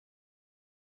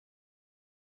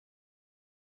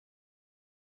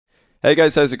Hey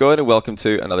guys, how's it going? And welcome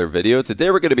to another video.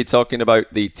 Today we're going to be talking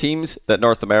about the teams that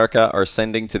North America are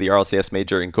sending to the RLCS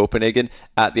Major in Copenhagen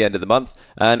at the end of the month.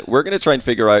 And we're going to try and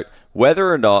figure out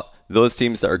whether or not those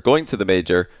teams that are going to the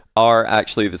Major are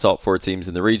actually the top 4 teams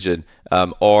in the region,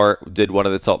 or did one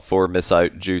of the top 4 miss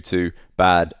out due to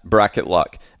bad bracket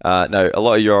luck. Now, a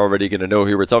lot of you are already going to know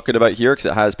who we're talking about here because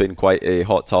it has been quite a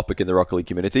hot topic in the Rocket League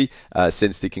community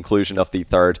since the conclusion of the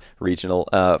 3rd regional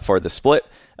for the split.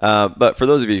 But for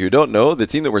those of you who don't know, the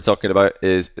team that we're talking about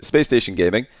is Space Station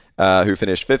Gaming, who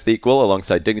finished 5th equal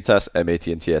alongside Dignitas,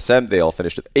 M80 and TSM. They all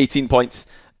finished with 18 points.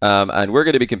 And we're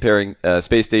going to be comparing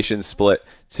Space Station's split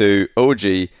to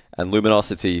OG and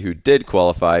Luminosity, who did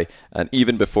qualify, and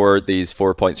even before these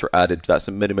 4 points were added, that's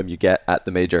the minimum you get at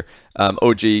the Major.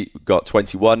 OG got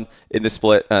 21 in the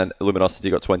split, and Luminosity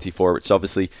got 24, which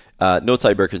obviously no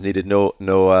tiebreakers needed,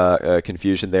 no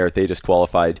confusion there. They just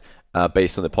qualified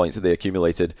based on the points that they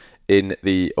accumulated in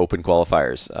the open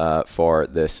qualifiers for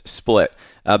this split.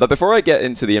 But before I get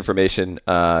into the information,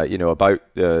 about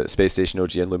Space Station,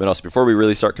 OG, and Luminosity, before we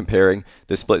really start comparing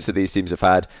the splits that these teams have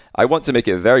had, I want to make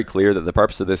it very clear that the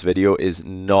purpose of this video is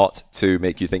not to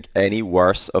make you think any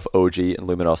worse of OG and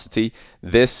Luminosity.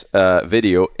 This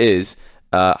video is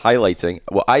highlighting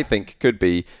what I think could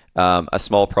be a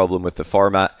small problem with the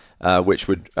format, which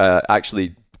would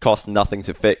actually cost nothing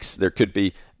to fix. There could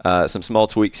be some small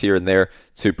tweaks here and there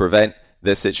to prevent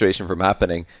this situation from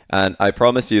happening. And I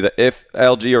promise you that if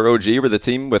LG or OG were the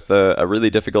team with a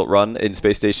really difficult run in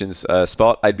Space Station's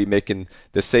spot, I'd be making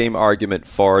the same argument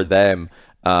for them.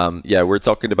 Yeah, we're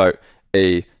talking about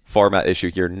a format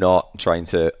issue here, not trying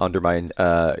to undermine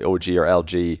OG or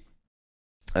LG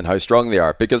and how strong they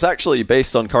are. Because actually,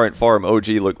 based on current form, OG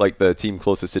looked like the team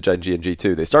closest to Gen G and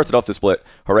G2. They started off the split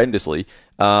horrendously,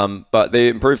 but they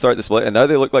improved throughout the split, and now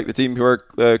they look like the team who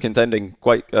are contending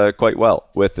quite well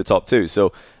with the top 2.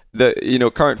 So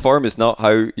the current form is not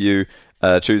how you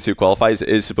choose who qualifies. It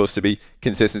is supposed to be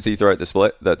consistency throughout the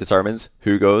split that determines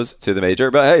who goes to the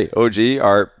Major. But hey,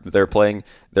 OG they're playing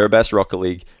their best Rocket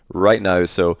League right now,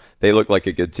 so they look like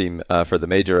a good team for the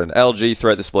Major. And LG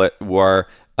throughout the split were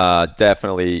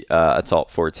definitely a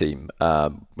top 4 team.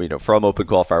 From Open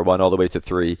Qualifier 1 all the way to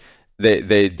 3,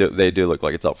 they do look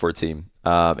like a top 4 team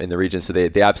in the region, so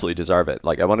they absolutely deserve it.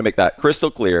 Like, I want to make that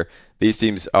crystal clear. These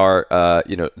teams are,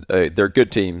 they're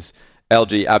good teams.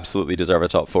 LG absolutely deserve a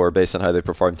top 4 based on how they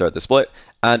performed throughout the split,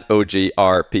 and OG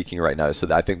are peaking right now,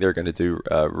 so I think they're going to do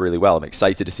really well. I'm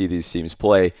excited to see these teams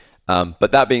play.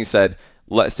 But that being said,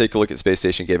 let's take a look at Space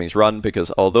Station Gaming's run,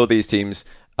 because although these teams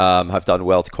have done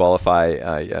well to qualify,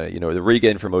 the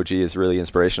regain from OG is really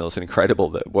inspirational. It's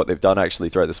incredible what they've done actually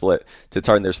throughout the split to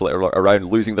turn their split around,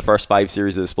 losing the first 5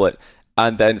 series of the split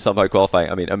and then somehow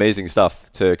qualifying. I mean, amazing stuff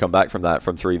to come back from that,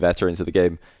 from 3 veterans of the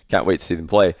game. Can't wait to see them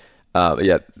play.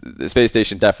 Yeah, the Space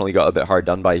Station definitely got a bit hard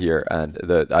done by here, and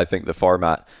I think the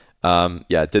format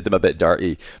did them a bit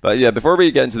dirty. But yeah, before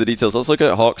we get into the details, let's look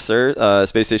at Hawkser,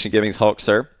 Space Station Gaming's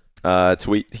Hawkser.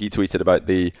 He tweeted about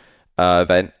the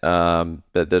event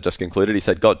that just concluded. He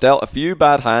said, "Got dealt a few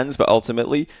bad hands, but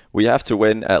ultimately we have to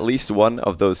win at least one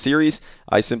of those series.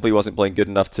 I simply wasn't playing good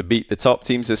enough to beat the top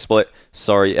teams this split.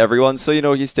 Sorry, everyone." So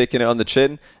he's taking it on the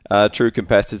chin. True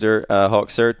competitor,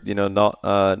 Hawkser.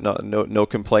 No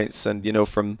complaints. And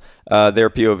from their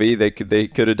POV, they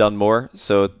could have done more.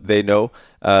 So they know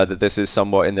that this is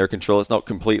somewhat in their control. It's not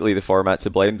completely the format to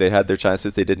blame. They had their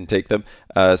chances, they didn't take them.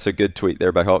 So good tweet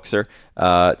there by Hawkser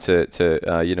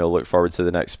to look forward to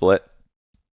the next split.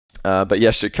 But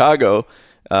yeah, Chicago,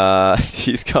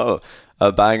 he's got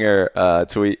a banger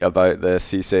tweet about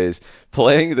this. He says,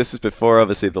 this is before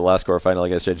obviously the last quarterfinal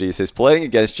against Gen G. He says, "Playing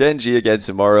against Gen G again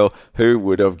tomorrow, who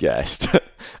would have guessed?"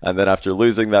 And then after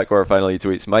losing that quarterfinal, he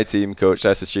tweets, "My team, coach,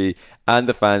 SSG, and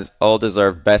the fans all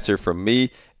deserve better from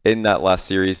me in that last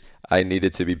series. I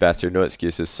needed to be better. No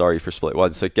excuses. Sorry for split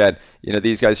 1." So again,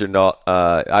 these guys are not,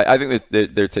 I think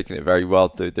they're taking it very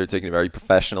well. They're taking it very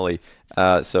professionally.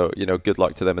 So, good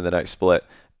luck to them in the next split.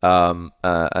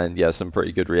 And yeah, some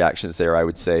pretty good reactions there, I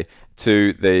would say,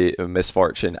 to the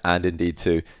misfortune and indeed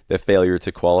to the failure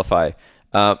to qualify.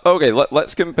 Okay,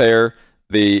 let's compare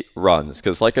the runs,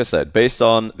 because like I said, based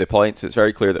on the points, it's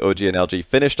very clear that OG and LG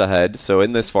finished ahead. So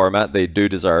in this format, they do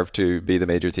deserve to be the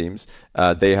Major teams.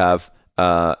 They have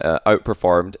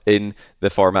outperformed in the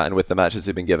format and with the matches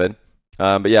they've been given.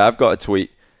 But yeah, I've got a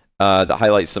tweet that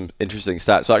highlights some interesting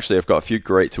stats. So actually, I've got a few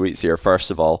great tweets here.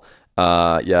 First of all,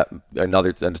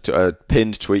 another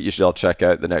pinned tweet you should all check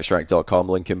out, thenextrank.com,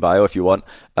 link in bio if you want.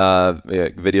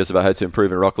 Videos about how to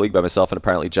improve in Rocket League by myself and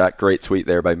apparently Jack. Great tweet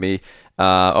there by me.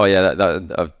 Definitely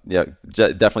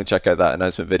check out that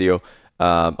announcement video.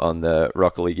 on the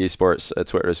Rocket League Esports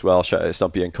Twitter as well. Shout out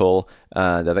Stumpy and Cole,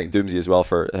 and I think Doomsy as well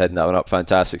for heading that one up.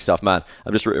 Fantastic stuff, man.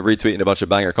 I'm just retweeting a bunch of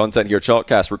banger content here.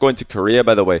 Chalkcast, we're going to Korea,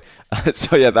 by the way.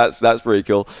 So yeah, that's pretty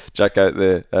cool. Check out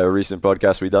the recent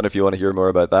podcast we've done if you want to hear more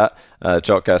about that.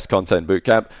 Chalkcast Content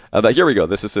Bootcamp. But here we go.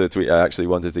 This is a tweet I actually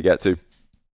wanted to get to.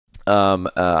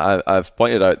 I've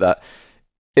pointed out that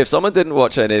if someone didn't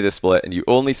watch any of the split and you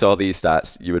only saw these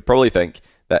stats, you would probably think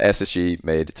that SSG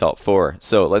made top 4.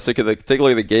 So let's take a look at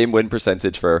the game win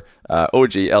percentage for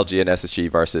OG, LG, and SSG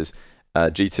versus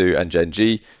G2 and Gen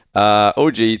G. OG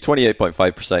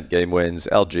 28.5% game wins,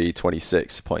 LG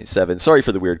 26.7. Sorry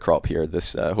for the weird crop here.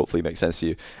 This hopefully makes sense to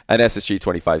you. And SSG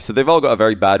 25. So they've all got a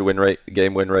very bad win rate,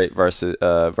 game win rate versus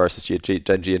Gen G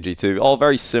and G2. All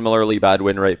very similarly bad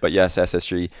win rate, but yes,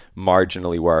 SSG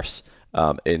marginally worse.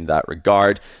 In that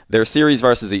regard. Their series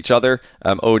versus each other,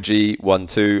 OG won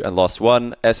 2 and lost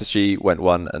 1, SSG went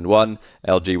 1 and 1,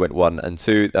 LG went 1 and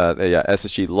 2.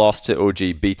 SSG lost to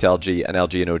OG, beat LG, and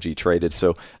LG and OG traded.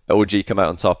 So OG come out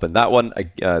on top in that one.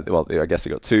 Well, I guess they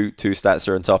got two stats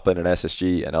are on top, and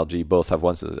SSG and LG both have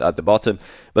ones at the bottom.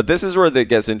 But this is where it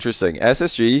gets interesting.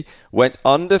 SSG went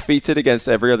undefeated against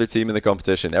every other team in the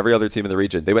competition, every other team in the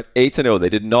region. They went 8-0. They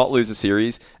did not lose a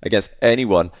series against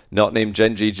anyone not named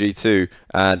Gen G, G2,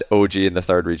 and OG in the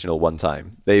third regional one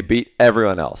time. They beat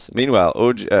everyone else. Meanwhile,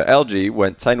 LG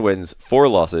went 10 wins, 4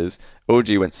 losses.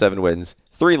 OG went 7 wins,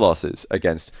 3 losses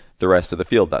against the rest of the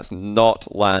field. That's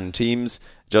not LAN teams,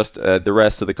 just the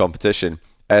rest of the competition.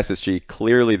 SSG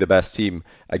clearly the best team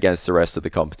against the rest of the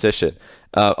competition.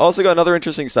 Also got another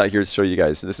interesting stat here to show you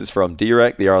guys. This is from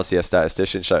Direct, the RLCS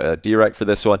statistician. Shout out Direct for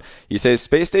this one. He says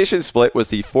Space Station Split was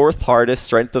the 4th hardest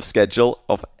strength of schedule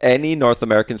of any North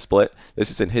American split.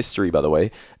 This is in history, by the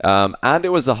way. And it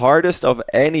was the hardest of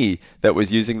any that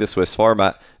was using the Swiss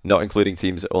format, not including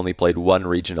teams that only played one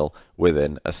regional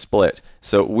within a split.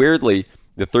 So weirdly,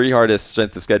 the 3 hardest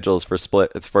strength of schedules for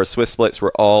Swiss splits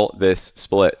were all this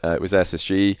split. It was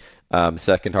SSG,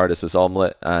 second hardest was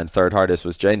Omelette, and third hardest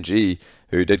was Gen G,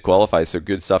 who did qualify. So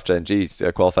good stuff, Gen G,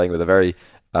 qualifying with a very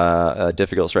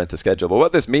difficult strength of schedule. But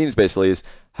what this means basically is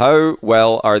how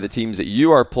well are the teams that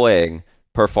you are playing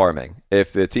performing.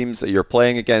 If the teams that you're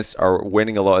playing against are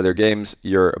winning a lot of their games,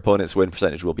 your opponent's win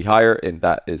percentage will be higher, and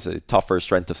that is a tougher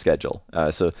strength of schedule.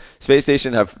 So Space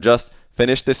Station have just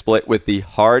finished this split with the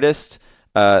hardest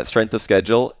strength of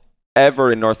schedule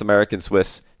ever in North American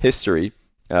Swiss history.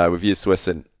 We've used Swiss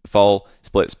in fall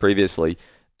splits previously.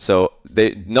 So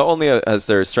they not only has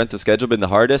their strength of schedule been the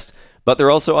hardest, but they're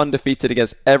also undefeated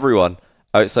against everyone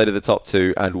outside of the top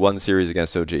 2 and 1 series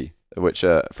against OG, which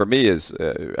for me is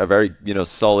a very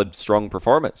solid, strong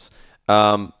performance.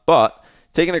 But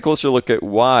taking a closer look at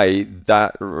why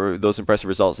those impressive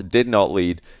results did not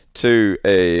lead to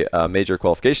a major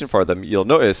qualification for them, you'll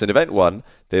notice in Event 1,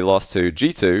 they lost to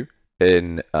G2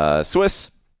 in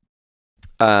Swiss,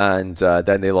 and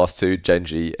then they lost to Gen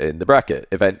G in the bracket.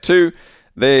 Event 2,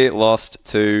 they lost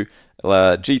to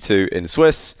G2 in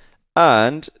Swiss,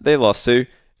 and they lost to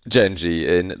Gen G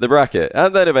in the bracket.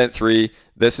 And then Event 3,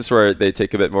 this is where they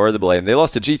take a bit more of the blame. They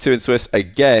lost to G2 in Swiss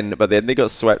again, but then they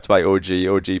got swept by OG.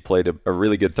 OG played a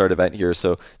really good third event here,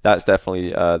 so that's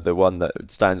definitely the one that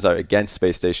stands out against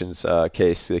Space Station's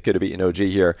case. They could have beaten OG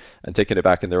here and taken it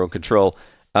back in their own control.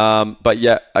 But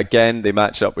yet, again, they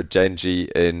match up with Gen G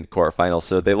in quarterfinals.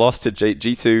 So they lost to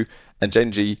G2 and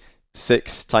Gen G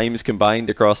 6 times combined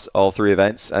across all 3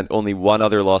 events, and only 1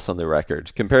 other loss on the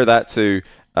record. Compare that to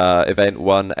Event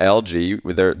 1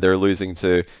 LG, they're losing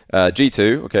to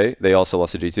G2. Okay, they also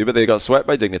lost to G2, but they got swept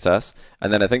by Dignitas,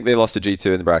 and then I think they lost to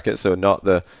G2 in the bracket, so not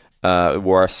the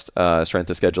worst strength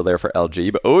of schedule there for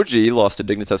LG. But OG lost to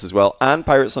Dignitas as well, and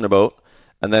Pirates on a Boat.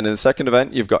 And then in the second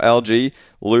event, you've got LG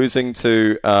losing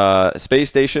to Space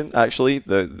Station, actually.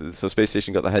 So Space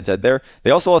Station got the head-to-head there.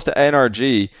 They also lost to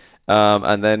NRG,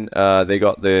 and then they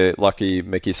got the lucky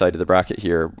Mickey side of the bracket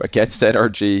here against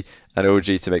NRG and OG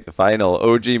to make the final.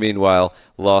 OG, meanwhile,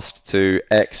 lost to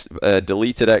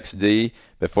deleted XD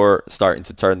before starting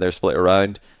to turn their split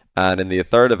around. And in the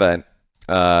third event,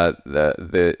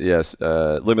 Luminosity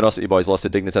Boys lost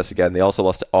to Dignitas again. They also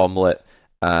lost to Omelette,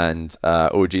 and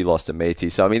OG lost to Matey.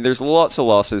 So, I mean, there's lots of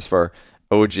losses for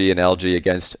OG and LG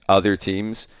against other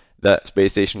teams that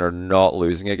Space Station are not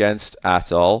losing against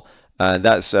at all. And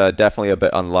that's definitely a bit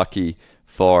unlucky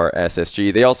for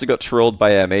SSG. They also got trolled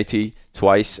by M80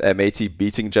 twice. M80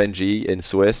 beating Gen G in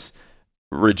Swiss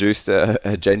reduced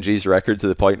Gen G's record to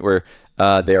the point where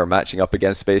they are matching up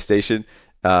against Space Station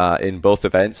in both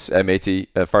events.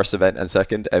 M80, first event and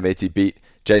second, M80 beat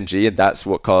Gen G, and that's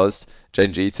what caused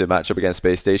Gen G to match up against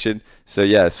Space Station. So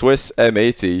yeah, Swiss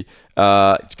M80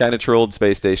 kind of trolled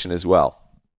Space Station as well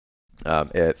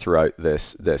throughout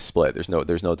this split.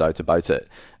 There's no doubt about it.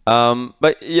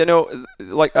 But you know,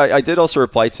 like I did also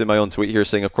reply to my own tweet here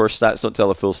saying, of course, stats don't tell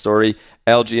the full story.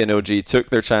 LG and OG took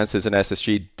their chances and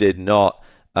SSG did not.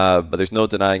 But there's no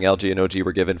denying LG and OG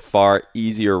were given far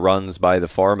easier runs by the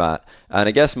format. And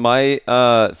I guess my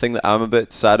thing that I'm a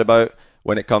bit sad about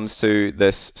when it comes to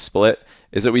this split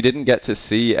is that we didn't get to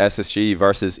see SSG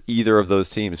versus either of those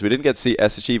teams. We didn't get to see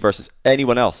SSG versus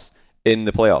anyone else in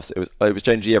the playoffs. It was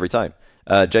Gen G every time.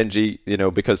 Gen G, you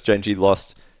know, because Gen G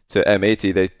lost to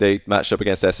M80, they matched up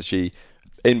against SSG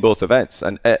in both events.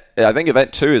 And I think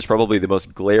event 2 is probably the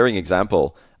most glaring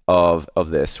example of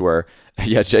this, where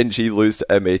yeah, Gen G lose to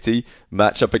M80,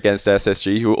 match up against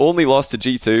SSG, who only lost to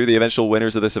G2, the eventual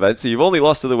winners of this event. So you've only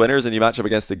lost to the winners and you match up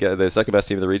against the second best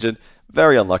team in the region.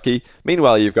 Very unlucky.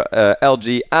 Meanwhile, you've got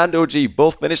LG and OG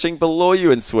both finishing below you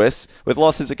in Swiss with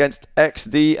losses against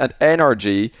XD and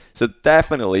NRG. So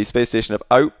definitely Space Station have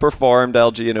outperformed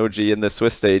LG and OG in the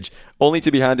Swiss stage, only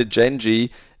to be handed Gen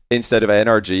G instead of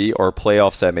NRG or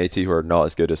playoffs M80, who are not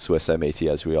as good as Swiss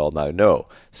M80 as we all now know.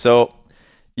 So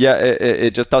yeah,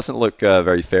 it just doesn't look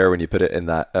very fair when you put it in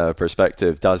that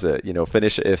perspective, does it? You know,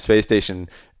 if Space Station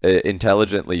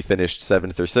intelligently finished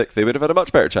 7th or 6th, they would have had a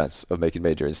much better chance of making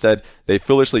Major. Instead, they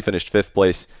foolishly finished 5th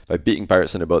place by beating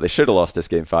Pirates in a boat. They should have lost this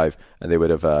game 5, and they would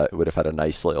have had a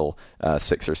nice little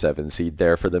 6 or 7 seed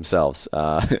there for themselves,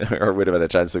 or would have had a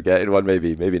chance of getting one.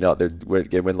 Maybe not. Their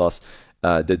game win-loss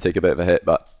did take a bit of a hit,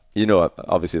 but you know,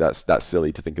 obviously that's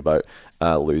silly to think about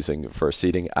losing for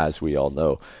seeding, as we all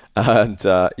know. And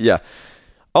yeah,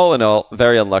 all in all,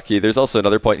 very unlucky. There's also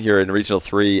another point here in Regional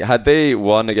 3. Had they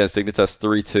won against Dignitas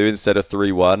 3-2 instead of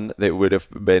 3-1, it would have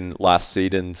been last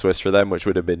seed in Swiss for them, which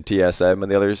would have been TSM on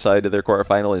the other side of their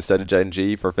quarterfinal instead of Gen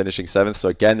G for finishing 7th. So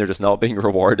again, they're just not being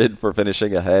rewarded for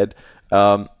finishing ahead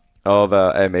of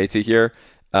M80 here.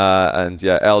 And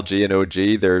yeah, LG and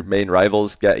OG, their main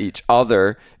rivals, get each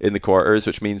other in the quarters,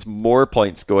 which means more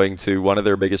points going to one of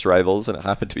their biggest rivals, and it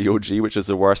happened to be OG, which is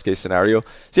the worst case scenario.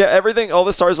 So yeah, all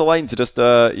the stars aligned to just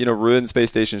ruin Space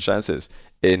Station's chances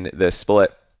in this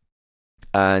split.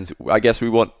 And I guess we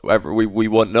won't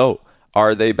know,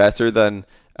 are they better than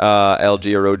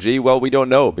LG or OG? Well, we don't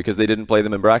know because they didn't play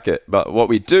them in bracket. But what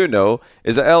we do know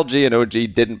is that LG and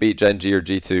OG didn't beat Gen G or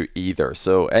G2 either.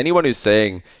 So anyone who's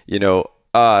saying, you know,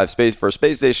 Space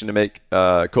Station to make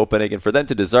Copenhagen, for them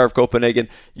to deserve Copenhagen,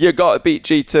 you got to beat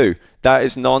G2. That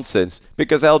is nonsense,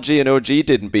 because LG and OG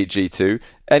didn't beat G2.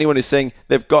 Anyone who's saying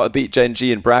they've got to beat Gen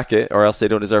G in bracket or else they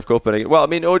don't deserve Copenhagen, well, I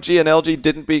mean, OG and LG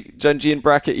didn't beat Gen G in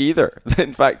bracket either.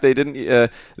 In fact, they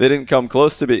didn't come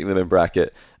close to beating them in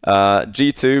bracket.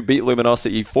 G2 beat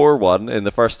Luminosity 4-1 in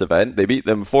the first event. They beat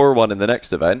them 4-1 in the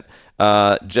next event.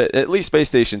 At least Space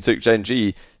Station took Gen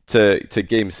G to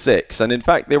game 6, and in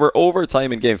fact they were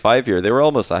overtime in game 5 here. They were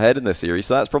almost ahead in the series,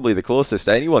 so that's probably the closest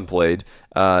anyone played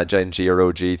Gen G or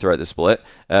OG throughout the split,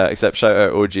 except shout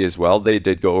out OG as well. They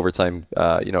did go overtime.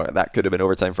 That could have been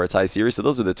overtime for a tie series. So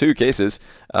those are the two cases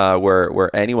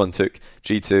where anyone took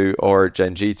G2 or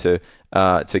Gen G to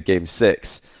game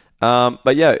 6.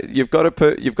 But yeah, you've got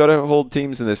to hold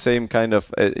teams in the same kind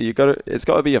of it's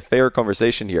got to be a fair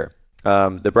conversation here.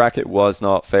 The bracket was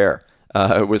not fair.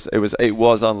 It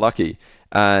was unlucky,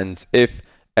 and if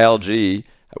LG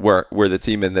were the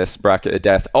team in this bracket of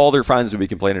death, all their fans would be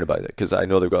complaining about it, because I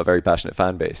know they've got a very passionate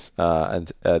fan base, and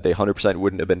they 100%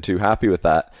 wouldn't have been too happy with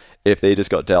that if they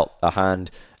just got dealt a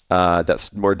hand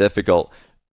that's more difficult,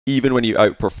 even when you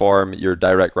outperform your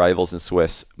direct rivals in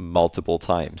Swiss multiple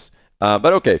times.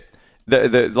 But okay,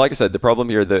 like I said, the problem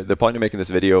here, the point of making this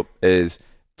video is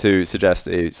to suggest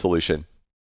a solution.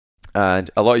 And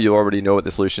a lot of you already know what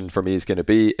the solution for me is going to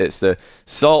be. It's the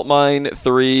Salt Mine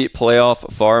 3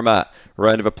 playoff format.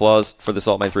 Round of applause for the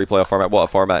Salt Mine 3 playoff format. What a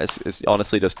format. It's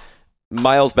honestly just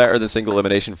miles better than single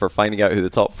elimination for finding out who the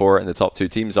top 4 and the top 2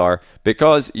 teams are,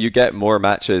 because you get more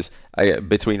matches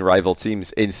between rival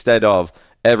teams instead of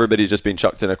everybody just being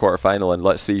chucked in a quarterfinal and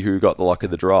let's see who got the luck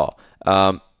of the draw.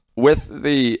 With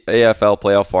the AFL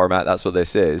playoff format, that's what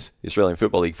this is, the Australian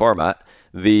Football League format.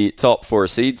 The top 4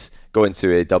 seeds go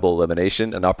into a double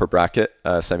elimination, an upper bracket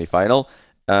semi-final,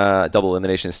 double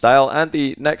elimination style, and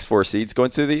the next 4 seeds go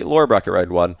into the lower bracket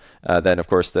round 1. Then, of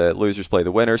course, the losers play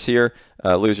the winners here.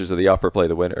 Losers of the upper play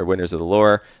the winners of the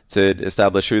lower, to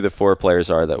establish who the 4 players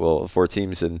are that will 4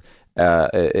 teams in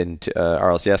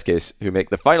RLCS case who make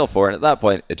the final 4, and at that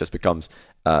point it just becomes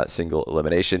single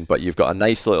elimination. But you've got a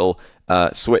nice little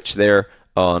switch there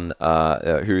on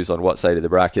who's on what side of the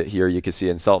bracket here. You can see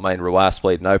in Saltmine, Rawas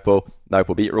played Naupo.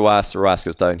 Naupo beat Rawas. Rawas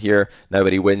goes down here. Now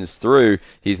when he wins through,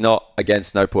 he's not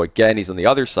against Naupo again. He's on the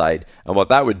other side. And what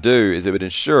that would do is it would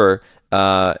ensure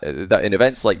that in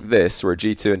events like this, where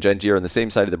G2 and Gen.G are on the same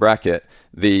side of the bracket,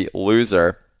 the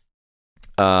loser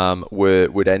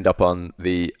would end up on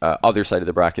the other side of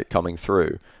the bracket coming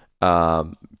through.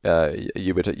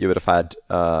 You would have had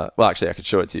well, actually I could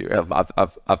show it to you.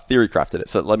 I've theory crafted it,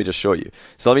 so let me just show you.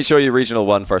 So let me show you Regional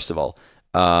 1 first of all.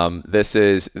 This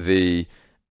is the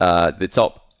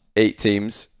top 8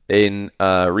 teams in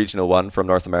Regional 1 from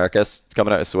North America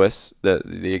coming out of Swiss,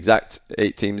 the exact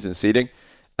 8 teams in seeding.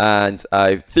 And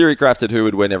I theory crafted who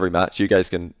would win every match. You guys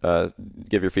can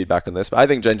give your feedback on this. But I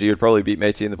think Gen.G would probably beat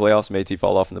Métis in the playoffs. Métis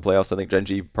fall off in the playoffs. I think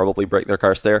Gen.G probably break their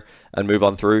curse there and move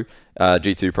on through.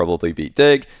 G2 probably beat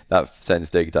Dig. That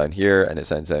sends Dig down here, and it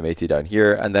sends Métis down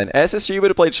here. And then SSG would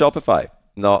have played Shopify,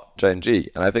 not Gen.G.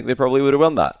 And I think they probably would have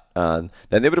won that. And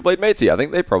then they would have played Métis. I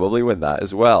think they probably win that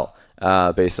as well,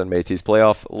 based on Métis'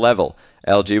 playoff level.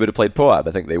 LG would have played Poab.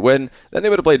 I think they win. Then they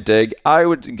would have played Dig. I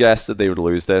would guess that they would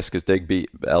lose this because Dig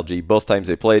beat LG both times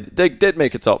they played. Dig did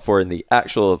make a top 4 in the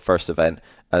actual first event.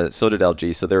 So did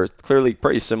LG. So they're clearly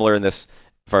pretty similar in this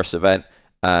first event.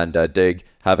 And Dig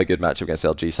have a good matchup against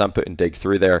LG. So I'm putting Dig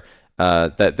through there.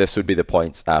 That this would be the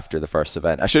points after the first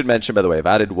event. I should mention, by the way, I've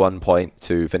added 1 point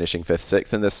to finishing 5th,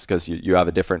 6th in this because you have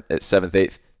a different, it's 7th,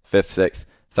 8th, 5th, 6th,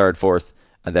 3rd, 4th,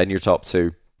 and then your top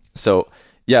 2. So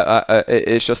yeah,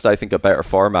 it's just, I think, a better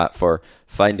format for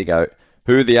finding out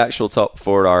who the actual top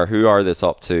 4 are, who are the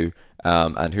top 2,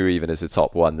 and who even is the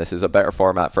top 1. This is a better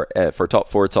format for top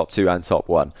 4, top 2, and top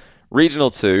 1.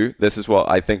 Regional 2, this is what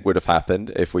I think would have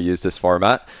happened if we used this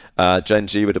format.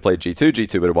 Gen.G would have played G2,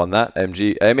 G2 would have won that.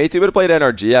 M80 would have played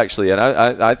NRG, actually, and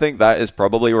I think that is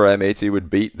probably where M80 would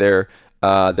beat their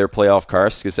playoff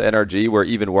curse, because NRG were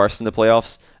even worse in the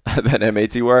playoffs than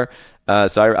M80 were.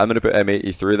 So I'm going to put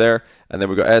M80 through there. And then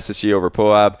we've got SSG over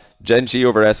Poab, Gen.G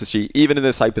over SSG. Even in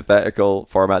this hypothetical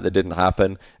format that didn't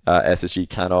happen, SSG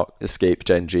cannot escape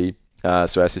Gen.G.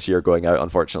 So SSG are going out,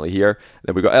 unfortunately, here.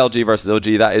 Then we've got LG versus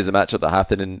OG. That is a matchup that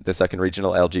happened in the second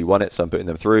regional. LG won it, so I'm putting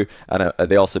them through. And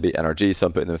they also beat NRG, so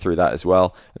I'm putting them through that as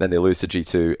well. And then they lose to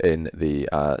G2 in the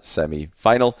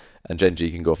semi-final. And Gen.G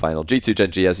can go final. G2,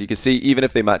 Gen.G, as you can see, even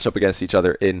if they match up against each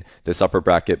other in this upper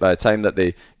bracket, by the time that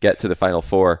they get to the final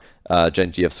 4,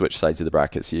 Gen.G have switched sides of the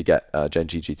bracket. So you get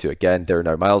Gen.G, G2 again. They're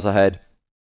now miles ahead.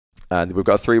 And we've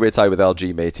got a 3-way tie with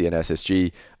LG, Métis, and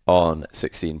SSG on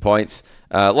 16 points.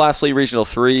 Lastly, Regional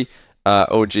 3,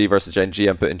 OG versus Gen.G.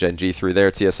 I'm putting Gen.G through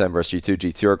there. TSM versus G2.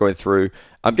 G2 are going through.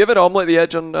 I'm giving Omelette the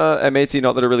edge on M80.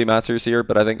 Not that it really matters here,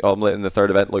 but I think Omelette in the 3rd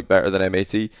event looked better than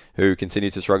M80, who continue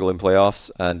to struggle in playoffs,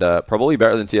 and probably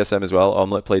better than TSM as well.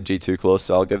 Omelette played G2 close,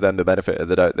 so I'll give them the benefit of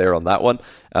the doubt there on that one.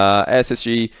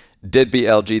 SSG did beat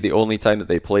LG the only time that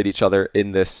they played each other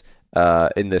in this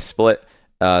split.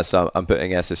 So I'm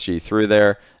putting SSG through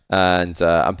there, and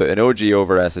I'm putting OG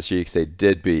over SSG because they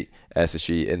did beat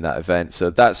SSG in that event. So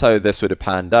that's how this would have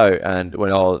panned out. And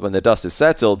when the dust is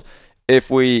settled, if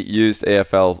we used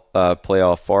AFL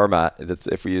playoff format,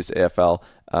 if we used AFL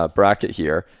bracket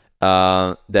here,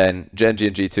 then Gen.G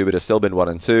and G2 would have still been 1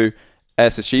 and 2.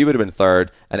 SSG would have been 3rd,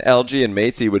 and LG and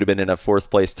Métis would have been in a 4th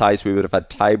place tie, so we would have had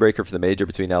tiebreaker for the major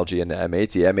between LG and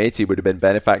M80. M80 would have been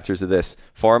benefactors of this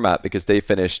format because they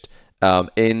finished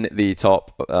in the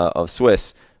top of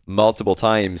Swiss multiple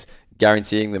times,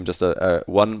 guaranteeing them just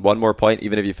one more point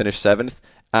even if you finish 7th,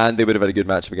 and they would have had a good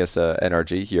matchup against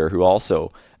NRG here, who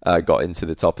also got into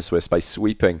the top of Swiss by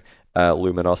sweeping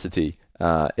Luminosity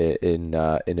in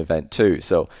event 2.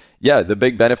 So yeah, the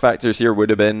big benefactors here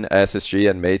would have been SSG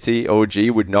and Métis.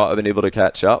 OG would not have been able to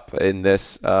catch up in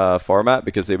this format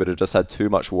because they would have just had too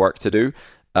much work to do.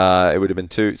 It would have been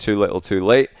too little too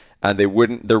late, and there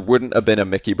wouldn't have been a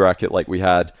Mickey bracket like we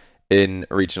had in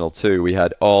Regional 2. We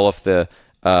had all of the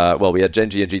we had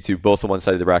Gen.G and G2 both on one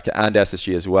side of the bracket, and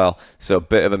SSG as well. So a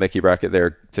bit of a Mickey bracket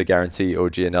there to guarantee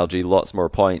OG and LG lots more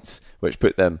points, which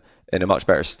put them in a much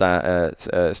better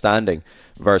standing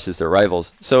versus their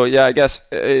rivals. So yeah, I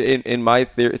guess in my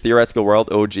theoretical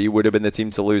world, OG would have been the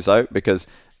team to lose out because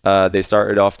they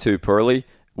started off too poorly,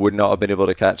 would not have been able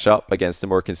to catch up against the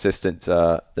more consistent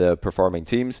performing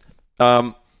teams.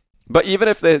 But even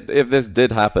if this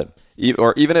did happen,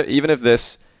 or even if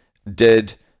this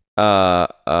did,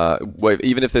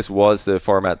 even if this was the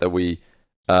format that we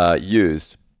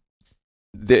used,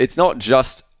 it's not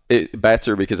just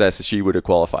better because SSG would have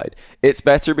qualified. It's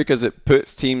better because it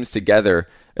puts teams together.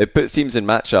 It puts teams in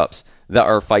matchups that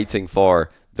are fighting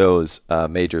for those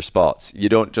major spots. You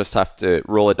don't just have to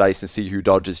roll a dice and see who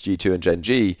dodges G2 and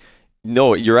Gen.G.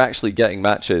 no, you're actually getting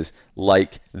matches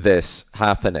like this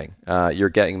happening. You're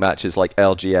getting matches like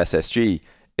LG SSG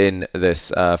in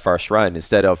this first round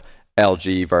instead of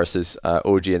LG versus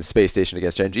OG and Space Station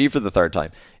against Gen G for the third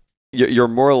time. You're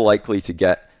more likely to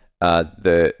get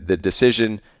the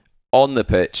decision on the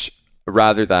pitch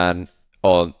rather than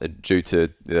due to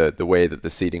the way that the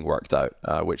seeding worked out,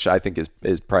 which I think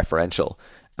is preferential.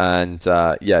 And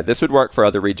yeah, this would work for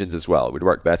other regions as well. It would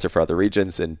work better for other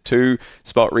regions in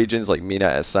 2-spot regions like MENA,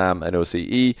 Assam, and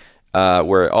OCE,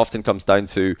 where it often comes down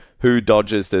to who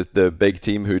dodges the big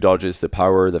team, who dodges the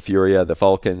Power, the Furia, the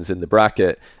Falcons in the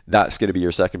bracket. That's going to be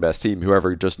your second best team.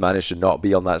 Whoever just managed to not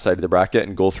be on that side of the bracket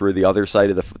and go through the other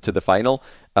side of to the final.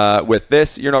 With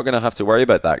this, you're not going to have to worry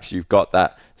about that because you've got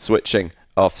that switching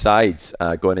of sides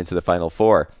going into the final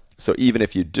four. So even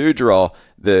if you do draw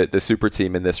the super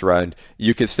team in this round,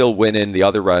 you can still win in the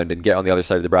other round and get on the other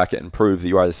side of the bracket and prove that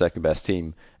you are the second best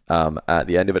team at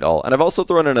the end of it all. And I've also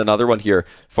thrown in another one here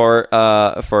for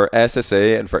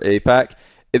SSA and for APAC.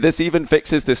 This even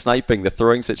fixes the sniping, the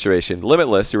throwing situation.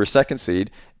 Limitless, who were second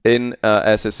seed in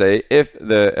SSA, if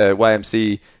the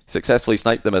YMC successfully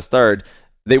sniped them as third,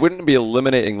 they wouldn't be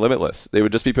eliminating Limitless. They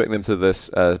would just be putting them to this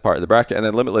part of the bracket, and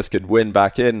then Limitless could win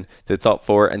back in to the top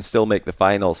four and still make the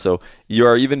final. So you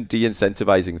are even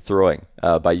de-incentivizing throwing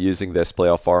by using this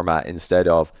playoff format instead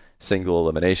of single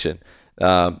elimination.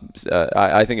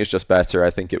 I think it's just better.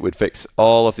 I think it would fix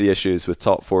all of the issues with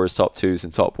top fours, top twos,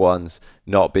 and top ones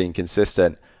not being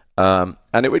consistent. And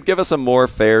it would give us a more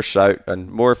fair shout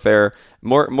and more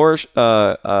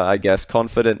I guess,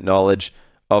 confident knowledge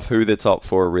of who the top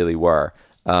four really were.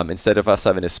 Instead of us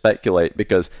having to speculate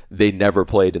because they never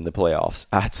played in the playoffs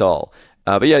at all.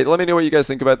 But yeah, let me know what you guys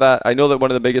think about that. I know that one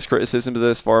of the biggest criticisms of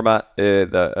this format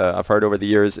that I've heard over the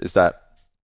years is that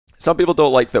some people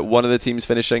don't like that one of the teams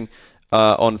finishing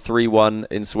on 3-1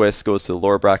 in Swiss goes to the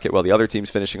lower bracket, while the other teams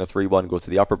finishing on 3-1 go to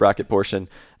the upper bracket portion.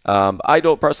 I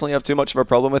don't personally have too much of a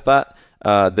problem with that.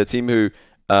 The team who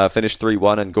finish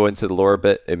 3-1 and go into the lower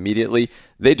bit immediately,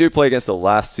 they do play against the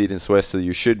last seed in Swiss, so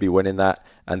you should be winning that.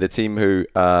 And the team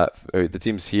the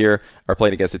teams here are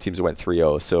playing against the teams who went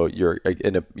 3-0, so you're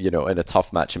in a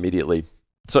tough match immediately.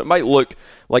 So it might look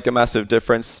like a massive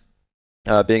difference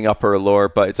being upper or lower,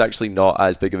 but it's actually not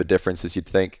as big of a difference as you'd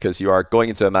think, because you are going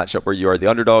into a matchup where you are the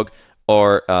underdog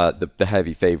or the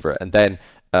heavy favorite. And then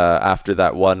after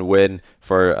that one win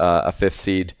for a fifth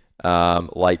seed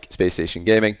like Space Station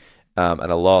Gaming,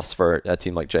 and a loss for a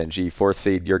team like Gen G, fourth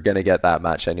seed, you're going to get that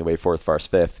match anyway, fourth,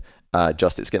 first, fifth.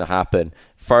 Just it's going to happen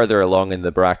further along in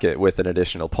the bracket with an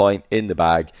additional point in the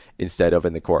bag instead of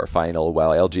in the quarterfinal, while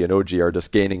LG and OG are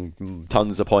just gaining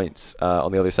tons of points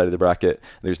on the other side of the bracket.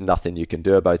 There's nothing you can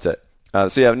do about it.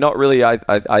 So yeah, not really.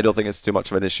 I don't think it's too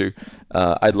much of an issue.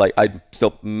 I'd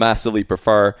still massively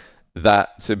prefer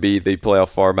that to be the playoff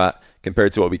format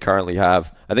compared to what we currently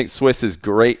have. I think Swiss is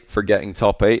great for getting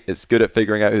top 8. It's good at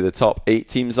figuring out who the top 8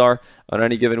 teams are on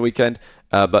any given weekend,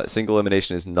 but single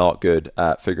elimination is not good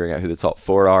at figuring out who the top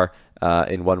 4 are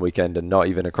in one weekend, and not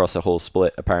even across a whole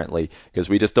split, apparently, because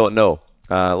we just don't know.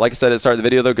 Like I said at the start of the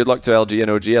video, though, good luck to LG and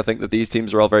OG. I think that these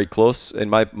teams are all very close in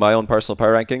my own personal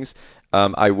power rankings.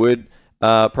 I would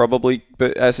probably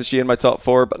put SSG in my top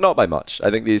 4, but not by much. I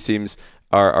think these teams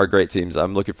are great teams.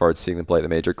 I'm looking forward to seeing them play at the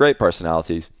Major. Great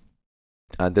personalities.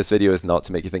 And this video is not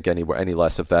to make you think any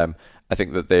less of them. I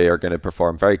think that they are going to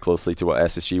perform very closely to what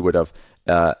SSG would have.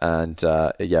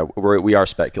 Yeah, we are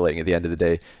speculating at the end of the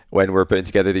day when we're putting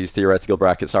together these theoretical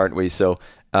brackets, aren't we? So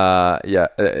yeah,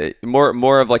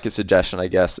 more of like a suggestion, I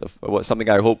guess, of what something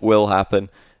I hope will happen.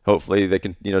 Hopefully they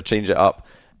can change it up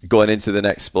going into the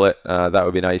next split. That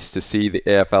would be nice to see the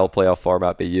AFL playoff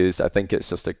format be used. I think it's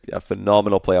just a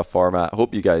phenomenal playoff format. I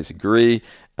hope you guys agree.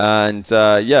 And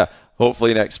yeah,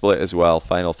 hopefully next split as well.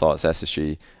 Final thoughts,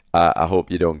 SSG. I hope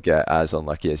you don't get as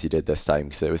unlucky as you did this time,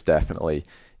 because it was definitely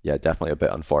a bit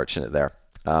unfortunate there.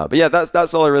 But yeah,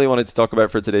 that's all I really wanted to talk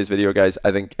about for today's video, guys.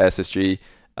 I think SSG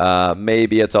may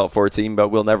be a top 4 team, but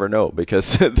we'll never know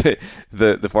because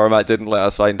the format didn't let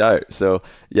us find out. So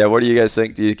yeah, what do you guys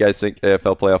think? Do you guys think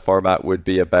AFL playoff format would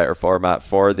be a better format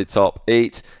for the top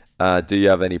 8? Do you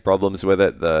have any problems with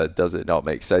it? Does it not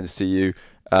make sense to you?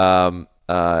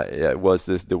 Yeah, was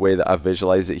this the way that I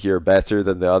visualize it here better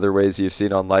than the other ways you've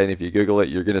seen online? If you Google it,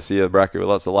 you're going to see a bracket with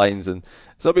lots of lines, and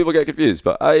some people get confused.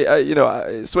 But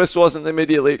Swiss wasn't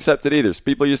immediately accepted either. So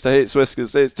people used to hate Swiss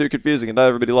because it's too confusing, and now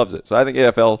everybody loves it. So I think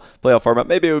AFL playoff format,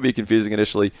 maybe it would be confusing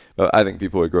initially, but I think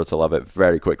people would grow to love it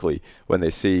very quickly when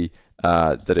they see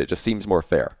that it just seems more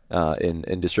fair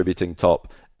in distributing top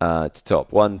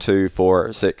 1, 2,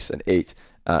 4, 6, and 8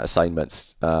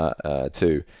 assignments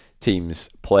to teams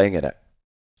playing in it.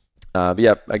 But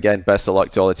yeah, again, best of luck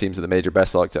to all the teams at the major.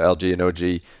 Best of luck to LG and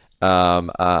OG.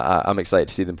 I'm excited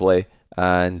to see them play,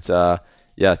 and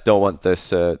yeah, don't want this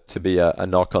to be a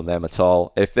knock on them at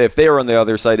all. If they are on the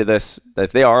other side of this,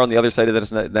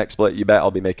 next split, you bet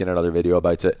I'll be making another video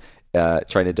about it,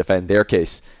 trying to defend their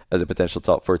case as a potential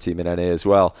top 4 team in NA as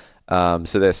well.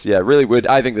 So this, yeah, really would,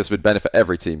 I think this would benefit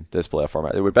every team, this playoff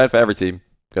format. It would benefit every team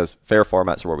because fair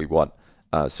formats are what we want.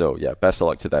 So yeah, best of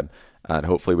luck to them, and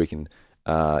hopefully we can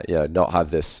yeah, not have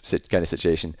this kind of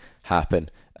situation happen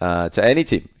to any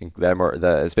team, them or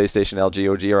the Space Station,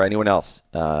 LG, OG, or anyone else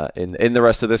in the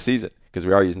rest of this season, because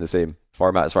we are using the same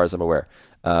format as far as I'm aware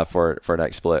for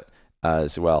next split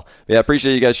as well. But yeah,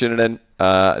 appreciate you guys tuning in.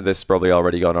 This is probably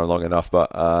already gone on long enough,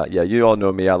 but yeah, you all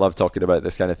know me. I love talking about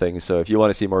this kind of thing. So if you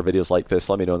want to see more videos like this,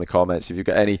 let me know in the comments. If you've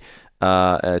got any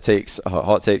takes,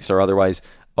 hot takes or otherwise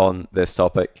on this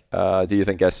topic, do you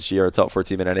think SSG are a top 4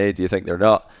 team in NA? Do you think they're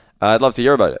not? I'd love to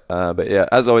hear about it. But yeah,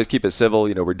 as always, keep it civil.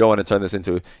 You know, we don't want to turn this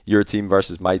into your team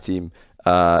versus my team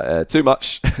too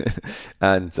much.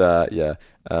 And yeah,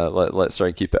 let's try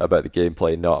and keep it about the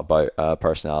gameplay, not about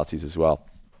personalities as well.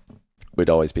 Would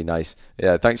always be nice.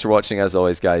 Yeah, thanks for watching as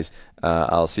always, guys.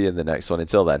 I'll see you in the next one.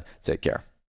 Until then, take care.